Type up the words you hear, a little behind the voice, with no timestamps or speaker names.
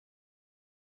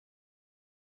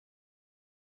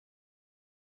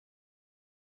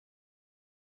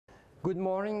Good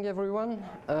morning, everyone.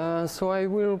 So I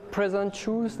will present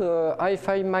you the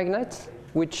Hifimagnet,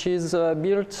 which is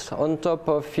built on top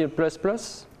of Field++.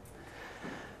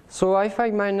 So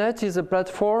Hifimagnet is a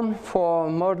platform for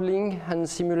modeling and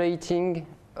simulation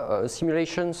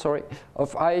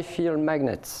of high field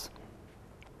magnets.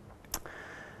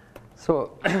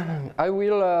 So I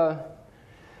will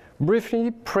briefly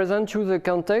present you the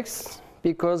context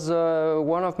because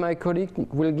one of my colleagues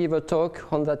will give a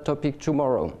talk on that topic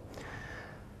tomorrow.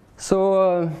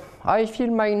 So high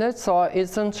field magnets are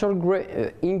essential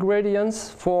ingredients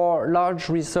for large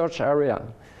research area.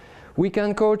 We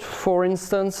can quote, for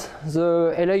instance,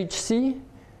 the LHC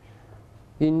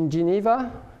in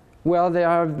Geneva, where they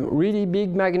are really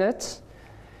big magnets.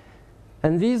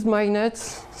 And these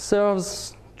magnets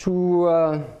serves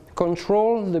to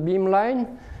control the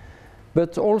beamline,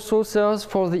 but also serves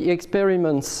for the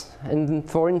experiments. And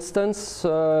for instance,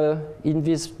 in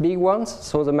these big ones,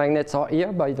 so the magnets are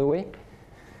here, by the way,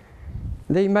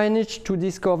 they managed to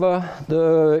discover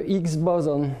the Higgs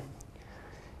boson.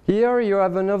 Here you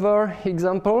have another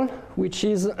example, which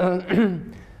is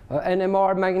an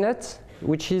NMR magnet,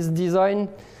 which is designed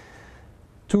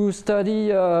to study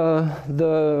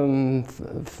the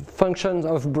functions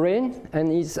of brain,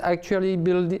 and is actually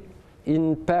built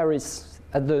in Paris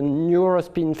at the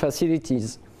Neurospin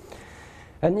facilities.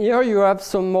 And here you have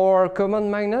some more common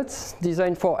magnets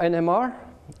designed for NMR,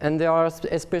 and they are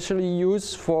especially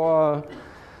used for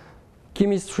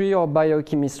chemistry or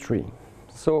biochemistry.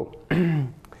 So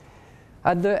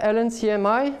at the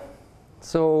LNCMI,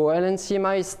 so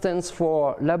LNCMI stands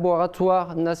for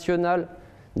Laboratoire National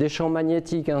des Champs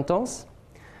Magnétiques Intenses,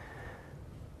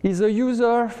 is a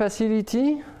user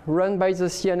facility run by the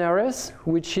CNRS,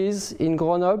 which is in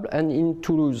Grenoble and in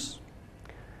Toulouse.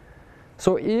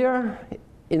 So here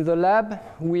in the lab,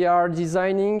 we are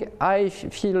designing high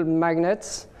field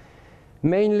magnets,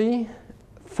 mainly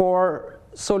for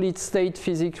solid state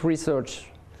physics research.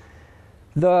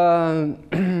 The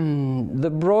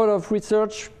broad of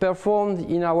research performed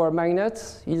in our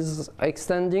magnets is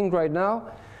extending right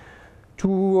now to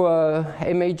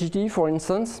MHD, for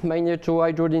instance,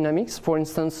 magnetohydrodynamics, for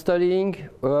instance, studying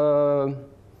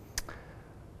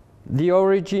the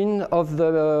origin of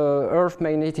the Earth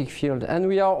magnetic field. And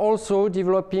we are also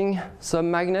developing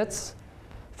some magnets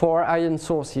for ion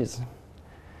sources.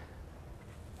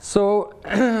 So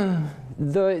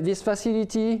this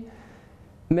facility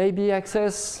may be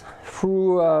accessed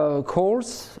through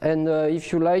calls, and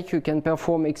if you like, you can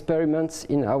perform experiments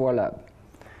in our lab.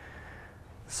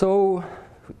 So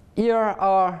here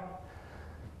are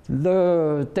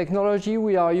the technology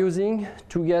we are using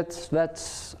to get that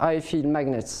high field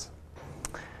magnets.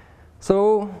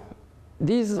 So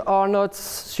these are not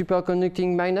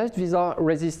superconducting magnets, these are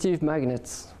resistive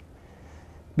magnets,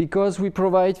 because we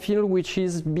provide field which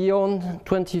is beyond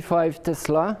 25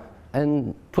 Tesla,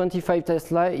 and 25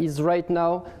 Tesla is right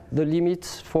now the limit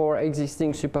for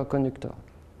existing superconductor.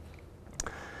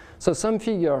 So some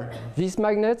figure, these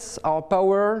magnets are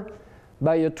powered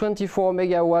by a 24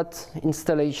 megawatt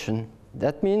installation.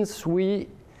 That means we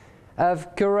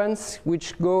have currents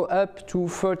which go up to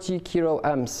 30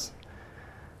 kiloamps.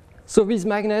 So these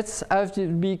magnets have to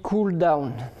be cooled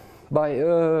down by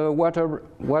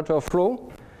water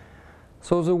flow.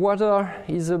 So the water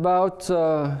is about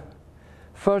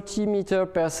 30 meters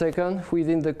per second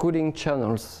within the cooling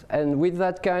channels. And with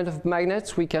that kind of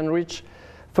magnets, we can reach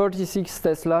 36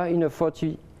 Tesla in a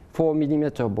 44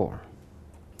 millimeter bore.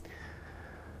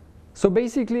 So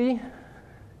basically,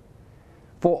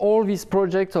 for all these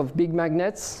projects of big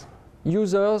magnets,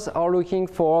 users are looking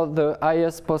for the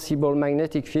highest possible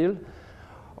magnetic field,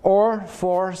 or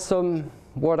for some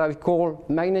what I call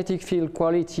magnetic field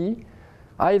quality,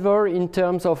 either in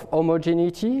terms of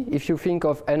homogeneity, if you think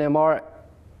of NMR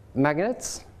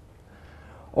magnets,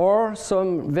 or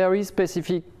some very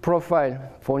specific profile,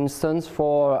 for instance,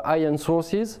 for ion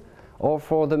sources, or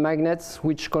for the magnets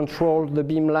which control the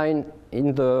beamline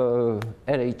in the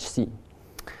LHC.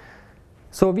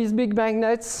 So these big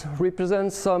magnets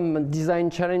represent some design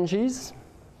challenges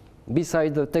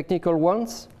besides the technical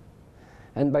ones.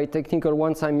 And by technical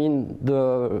ones, I mean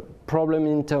the problem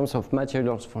in terms of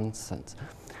materials, for instance.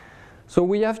 So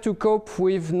we have to cope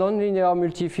with nonlinear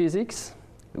multiphysics.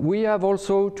 We have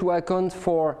also to account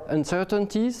for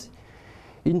uncertainties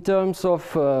in terms of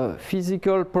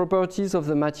physical properties of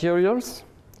the materials,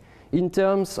 in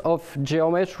terms of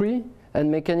geometry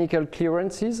and mechanical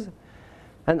clearances,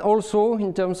 and also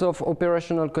in terms of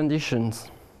operational conditions.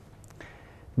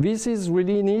 This is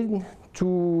really needed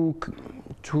to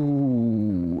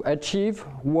achieve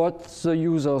what the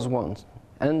users want,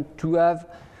 and to have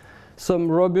some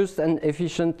robust and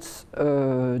efficient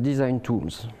design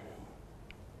tools.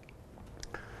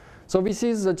 So this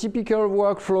is the typical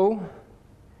workflow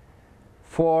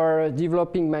for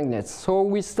developing magnets. So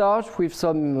we start with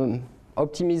some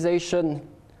optimization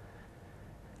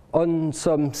on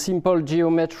some simple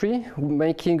geometry,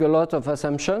 making a lot of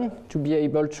assumptions to be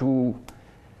able to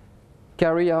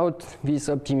carry out this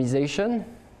optimization.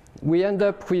 We end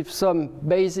up with some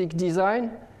basic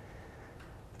design.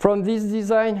 From this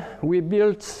design, we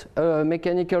built a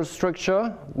mechanical structure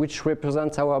which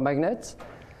represents our magnets.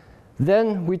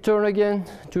 Then we turn again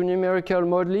to numerical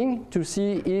modeling to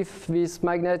see if these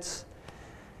magnets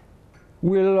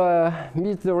will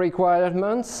meet the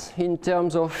requirements in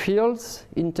terms of fields,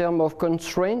 in terms of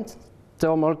constraints,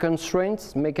 thermal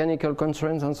constraints, mechanical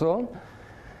constraints, and so on.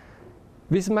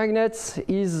 This magnet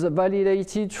is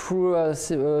validated through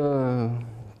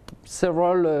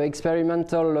several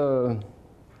experimental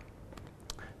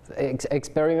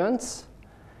experiments.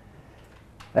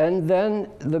 And then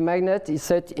the magnet is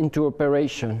set into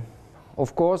operation.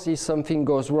 Of course, if something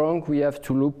goes wrong, we have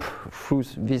to loop through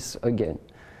this again.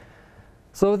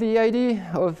 So the idea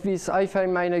of this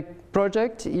Hifimagnet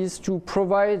project is to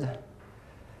provide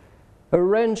a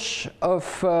range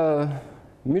of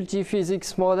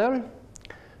multi-physics models,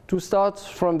 to start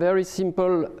from very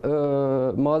simple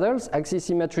models,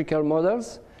 axisymmetrical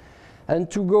models,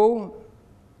 and to go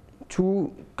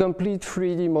to complete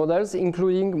 3D models,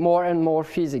 including more and more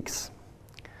physics.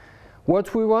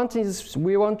 What we want is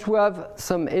we want to have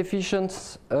some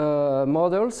efficient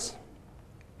models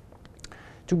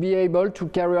to be able to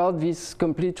carry out these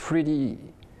complete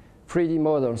 3D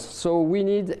models. So we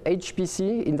need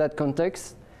HPC in that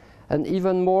context, and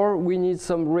even more, we need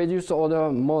some reduced order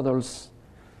models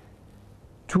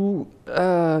to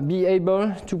be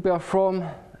able to perform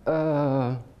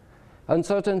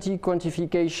uncertainty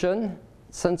quantification,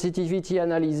 sensitivity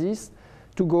analysis,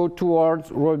 to go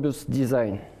towards robust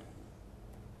design.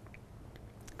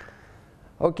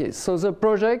 Okay, so the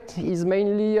project is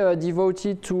mainly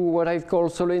devoted to what I call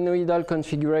solenoidal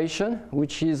configuration,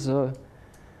 which is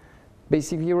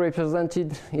basically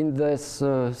represented in this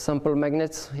sample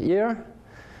magnets here.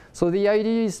 So the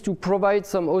idea is to provide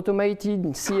some automated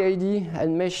CAD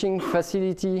and meshing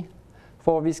facility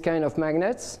for this kind of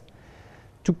magnets,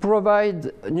 to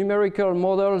provide numerical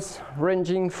models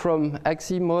ranging from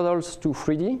axis models to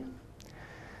 3D,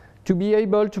 to be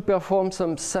able to perform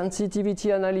some sensitivity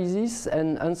analysis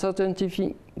and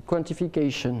uncertainty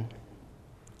quantification.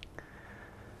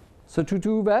 So to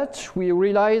do that, we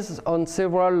rely on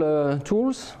several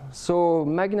tools. So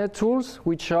magnet tools,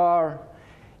 which are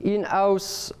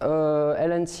in-house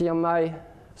LNCMI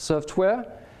software,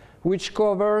 which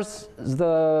covers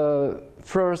the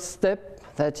first step,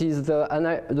 that is the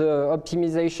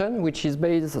optimization, which is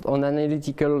based on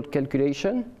analytical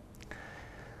calculation.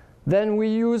 Then we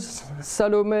use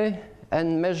Salome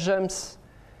and MeshGems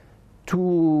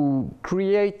to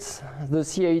create the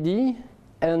CAD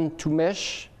and to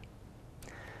mesh.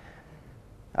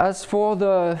 As for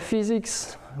the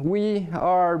physics, we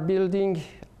are building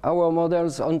our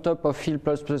models on top of Field++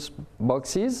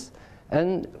 boxes,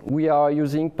 and we are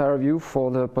using ParaView for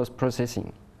the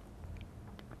post-processing.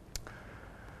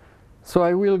 So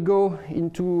I will go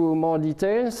into more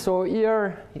detail. So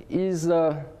here is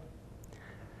a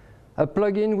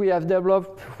plugin we have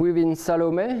developed within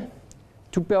Salome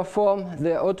to perform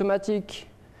the automatic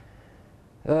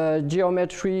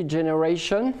geometry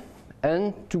generation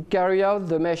and to carry out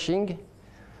the meshing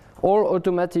all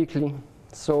automatically.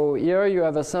 So here you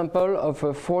have a sample of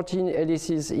a 14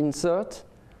 helices insert,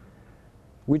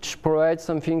 which provides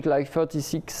something like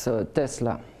 36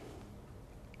 Tesla.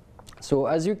 So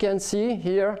as you can see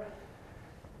here,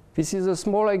 this is a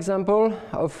small example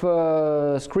of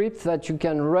a script that you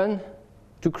can run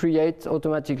to create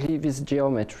automatically this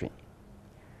geometry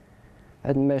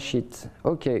and mesh it.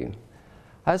 Okay.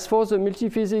 As for the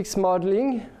multiphysics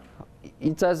modeling,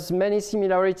 it has many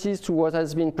similarities to what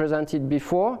has been presented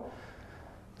before.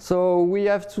 So we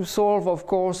have to solve, of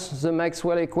course, the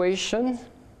Maxwell equation,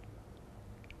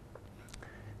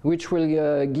 which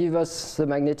will give us the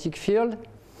magnetic field.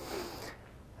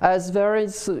 As there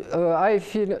is high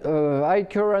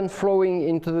current flowing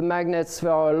into the magnets,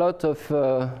 there are a lot of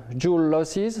Joule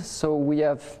losses. So we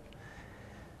have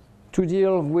to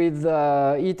deal with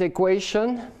heat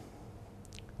equation.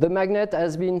 The magnet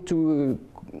has been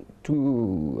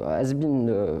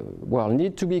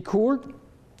need to be cooled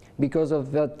because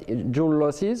of that Joule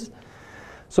losses.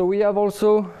 So we have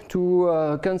also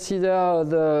to consider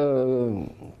the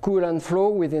coolant flow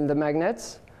within the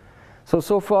magnets.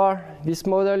 So far, this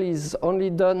model is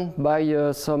only done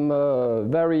by some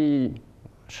very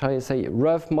shall I say,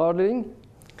 rough modeling,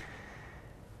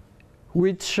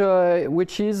 which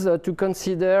is to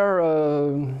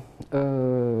consider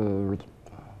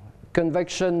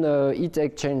convection heat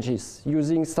exchanges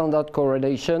using standard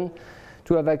correlation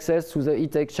to have access to the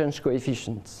heat exchange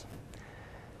coefficients.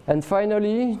 And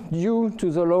finally, due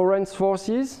to the Lorentz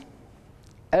forces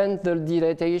and the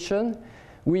dilatation,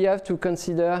 we have to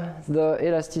consider the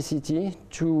elasticity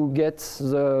to get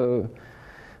the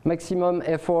maximum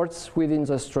efforts within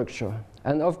the structure.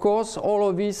 And of course, all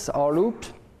of these are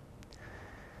looped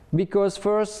because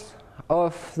first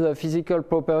of the physical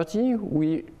property,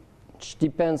 which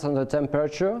depends on the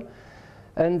temperature,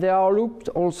 and they are looped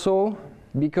also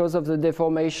because of the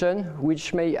deformation,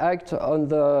 which may act on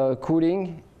the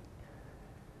cooling,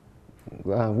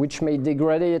 which may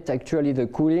degrade actually the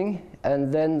cooling,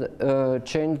 and then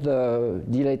change the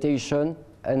dilatation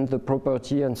and the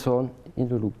property and so on in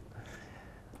the loop.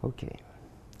 Okay.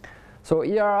 So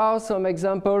here are some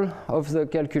examples of the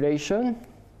calculation.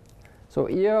 So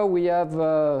here we have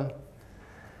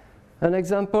an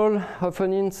example of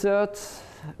an insert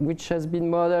which has been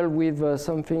modeled with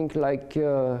something like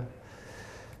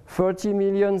 30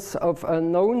 million of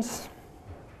unknowns.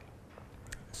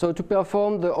 So to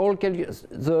perform the whole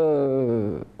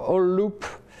loop,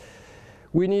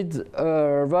 we need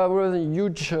a rather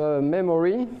huge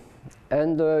memory,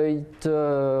 and it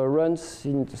runs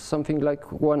in something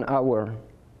like 1 hour.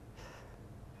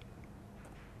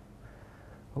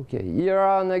 Okay, here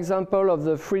are an example of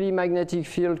the 3D magnetic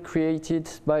field created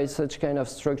by such kind of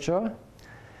structure.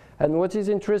 And what is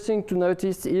interesting to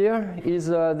notice here is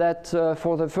that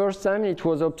for the first time it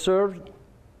was observed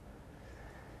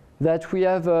that we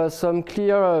have some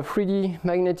clear 3D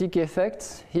magnetic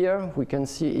effects here. We can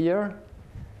see here.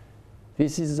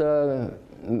 This is a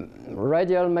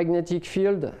radial magnetic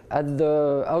field at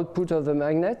the output of the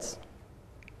magnet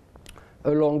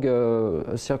along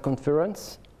a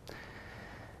circumference.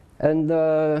 And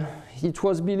it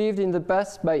was believed in the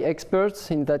past by experts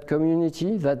in that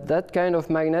community that that kind of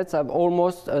magnets have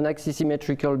almost an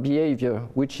axisymmetrical behavior,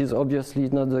 which is obviously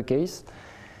not the case.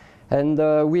 And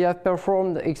we have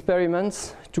performed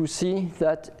experiments to see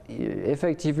that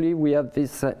effectively we have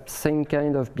this same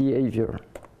kind of behavior.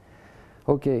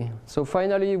 Okay, so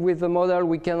finally with the model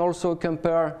we can also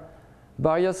compare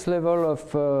various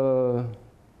levels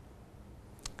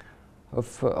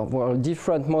of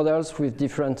different models with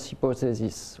different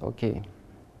hypotheses. Okay.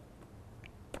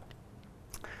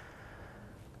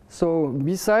 So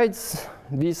besides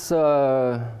these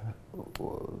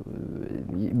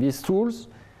tools,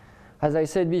 as I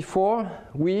said before,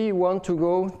 we want to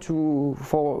go to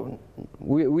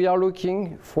we are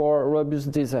looking for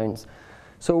robust designs.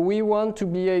 So we want to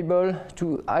be able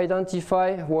to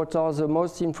identify what are the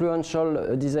most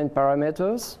influential design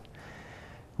parameters.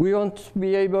 We want to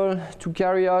be able to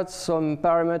carry out some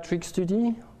parametric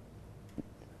study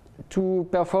to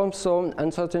perform some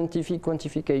uncertainty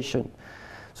quantification.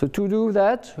 So to do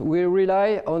that, we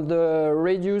rely on the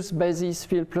reduced basis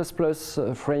field plus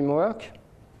framework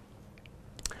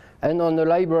and on a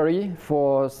library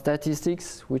for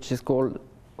statistics, which is called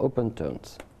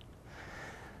OpenTerms.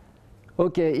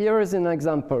 Okay, here is an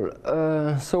example.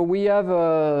 So we have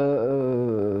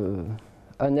an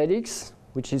helix,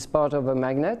 which is part of a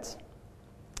magnet.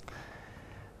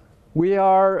 We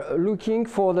are looking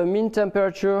for the mean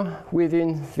temperature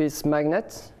within this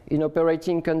magnet in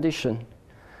operating condition.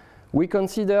 We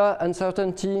consider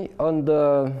uncertainty on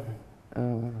the,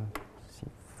 see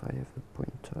if I have a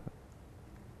pointer.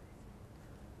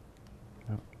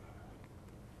 No.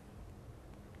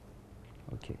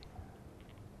 Okay.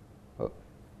 Oh,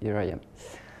 here I am.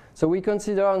 So we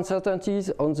consider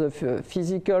uncertainties on the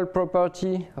physical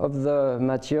property of the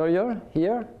material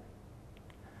here,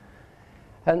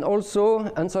 and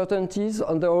also uncertainties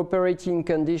on the operating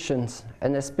conditions,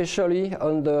 and especially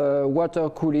on the water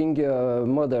cooling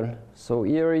model. So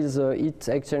here is the heat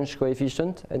exchange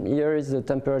coefficient, and here is the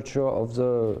temperature of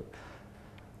the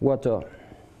water.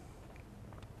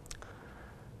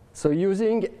 So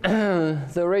using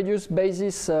the reduced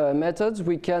basis methods,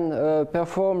 we can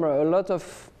perform a lot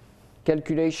of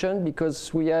calculation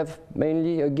because we have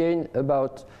mainly again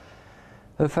about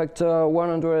a factor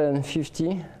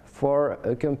 150 for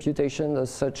a computation of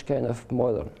such kind of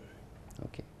model.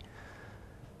 Okay.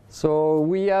 So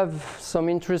we have some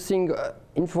interesting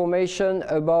information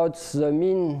about the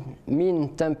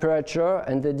mean temperature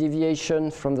and the deviation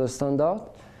from the standard,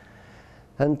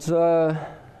 and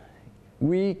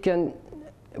we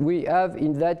have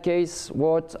in that case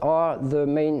what are the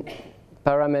main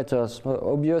parameters. Well,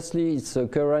 obviously it's the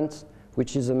current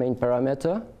which is the main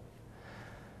parameter.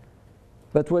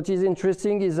 But what is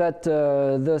interesting is that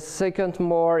the second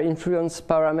more influenced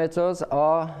parameters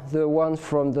are the ones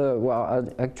from the, well,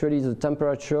 actually the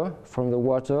temperature from the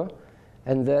water,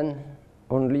 and then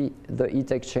only the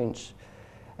heat exchange.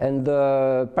 And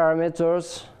the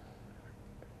parameters,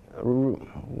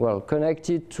 well,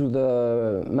 connected to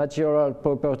the material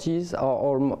properties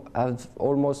have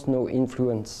almost no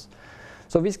influence.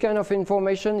 So this kind of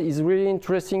information is really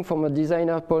interesting from a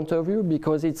designer point of view,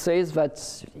 because it says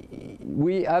that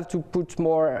we have to put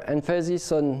more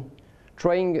emphasis on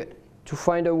trying to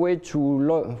find a way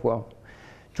to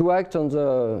act on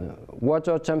the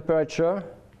water temperature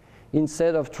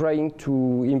instead of trying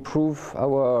to improve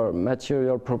our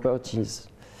material properties.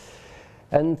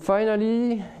 And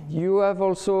finally, we have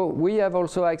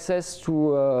also access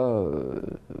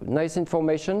to nice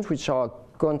information which are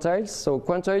quantiles. So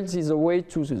quantiles is a way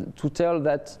to tell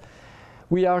that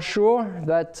we are sure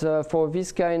that for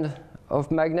this kind of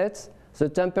magnet, the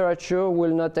temperature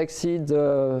will not exceed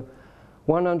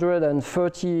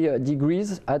 130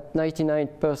 degrees at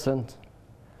 99%.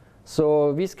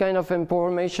 So this kind of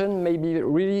information may be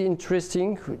really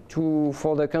interesting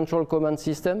for the control command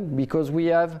system, because we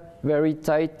have very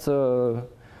tight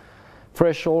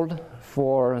threshold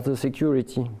for the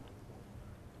security.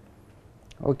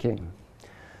 Okay.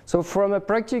 So from a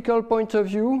practical point of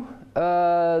view,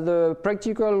 the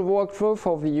practical workflow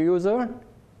for the user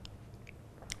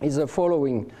is the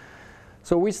following.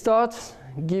 So we start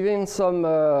giving some,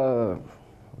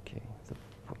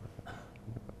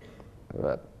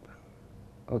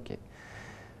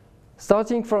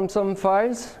 starting from some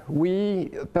files, we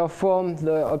perform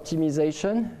the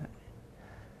optimization.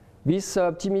 This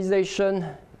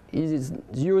optimization is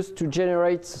used to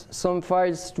generate some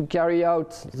files to carry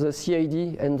out the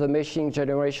CAD and the meshing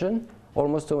generation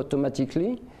almost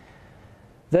automatically.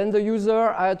 Then the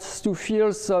user has to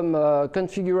fill some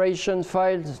configuration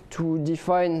files to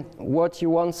define what he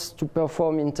wants to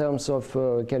perform in terms of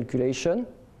calculation.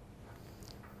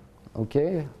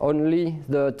 Okay, only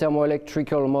the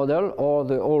thermoelectrical model or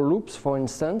the all loops, for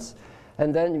instance.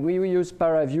 And then we will use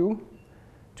ParaView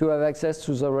to have access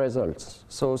to the results.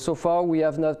 So far we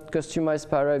have not customized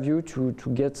ParaView to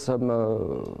get some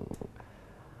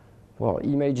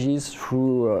images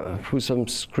through some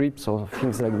scripts or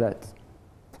things like that.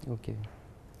 Okay.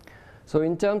 So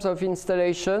in terms of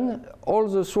installation, all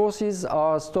the sources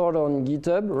are stored on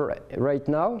GitHub right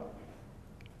now.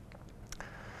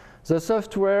 The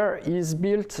software is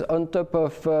built on top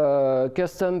of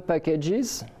custom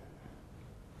packages,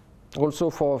 also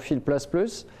for Fil++.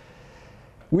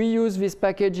 We use these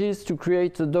packages to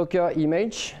create a Docker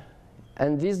image,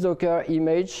 and this Docker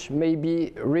image may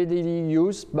be readily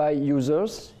used by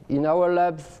users. In our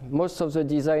lab, most of the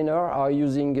designers are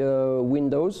using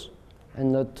Windows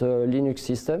and not Linux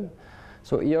system.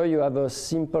 So here you have a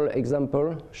simple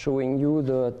example showing you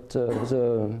that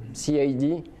the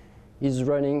CAD is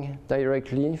running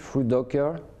directly through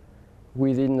Docker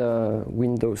within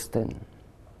Windows 10.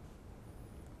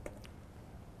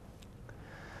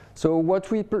 So what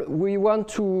we want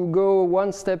to go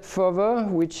one step further,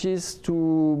 which is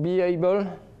to be able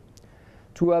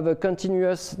to have a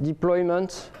continuous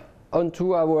deployment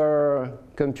onto our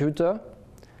computer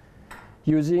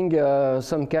using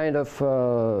some kind of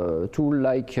tool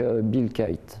like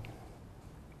Buildkite.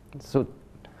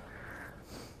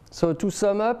 So to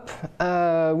sum up,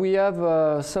 we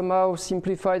have somehow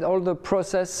simplified all the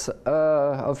process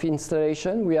of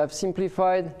installation. We have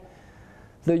simplified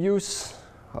the use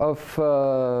of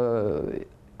the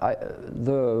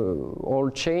whole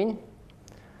chain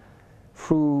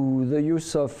through the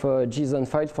use of JSON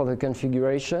file for the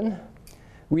configuration.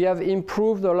 We have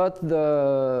improved a lot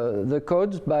the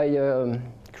code by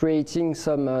creating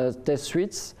some test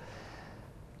suites.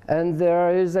 And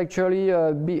there is actually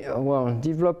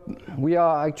we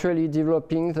are actually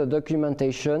developing the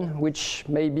documentation, which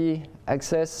may be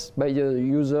accessed by the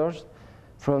users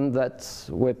from that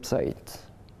website.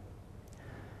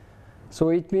 So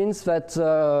it means that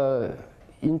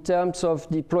in terms of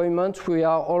deployment, we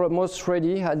are almost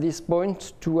ready at this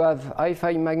point to have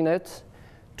Hifimagnet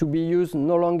to be used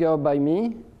no longer by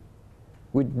me.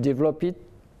 We develop it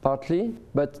partly,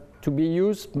 but to be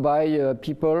used by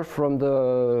people from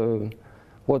the,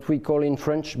 what we call in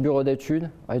French, Bureau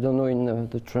d'études. I don't know in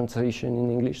the translation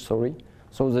in English, sorry.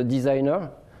 So the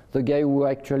designer, the guy who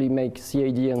actually makes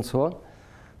CAD and so on.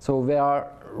 So they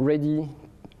are ready,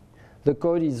 the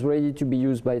code is ready to be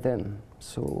used by them.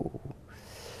 So,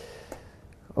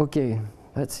 okay,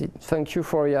 that's it. Thank you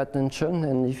for your attention.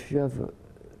 And if you have,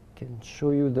 can show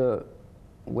you the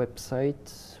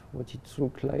website, what it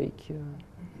looks like.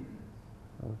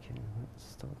 Okay, let's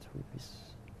start with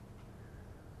this.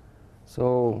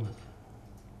 So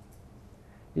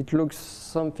it looks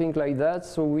something like that.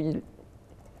 So you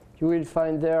will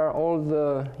find there all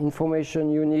the information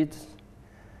you need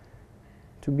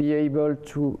to be able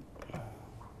to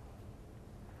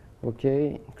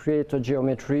create a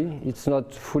geometry. It's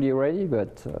not fully ready,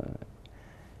 but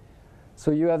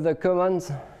so you have the commands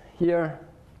here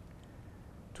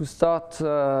to start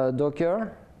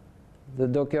Docker, the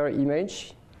Docker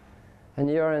image, and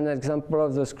here an example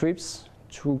of the scripts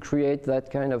to create that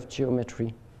kind of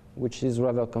geometry, which is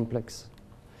rather complex.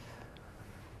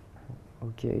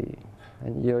 Okay,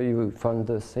 and here you found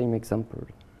the same example.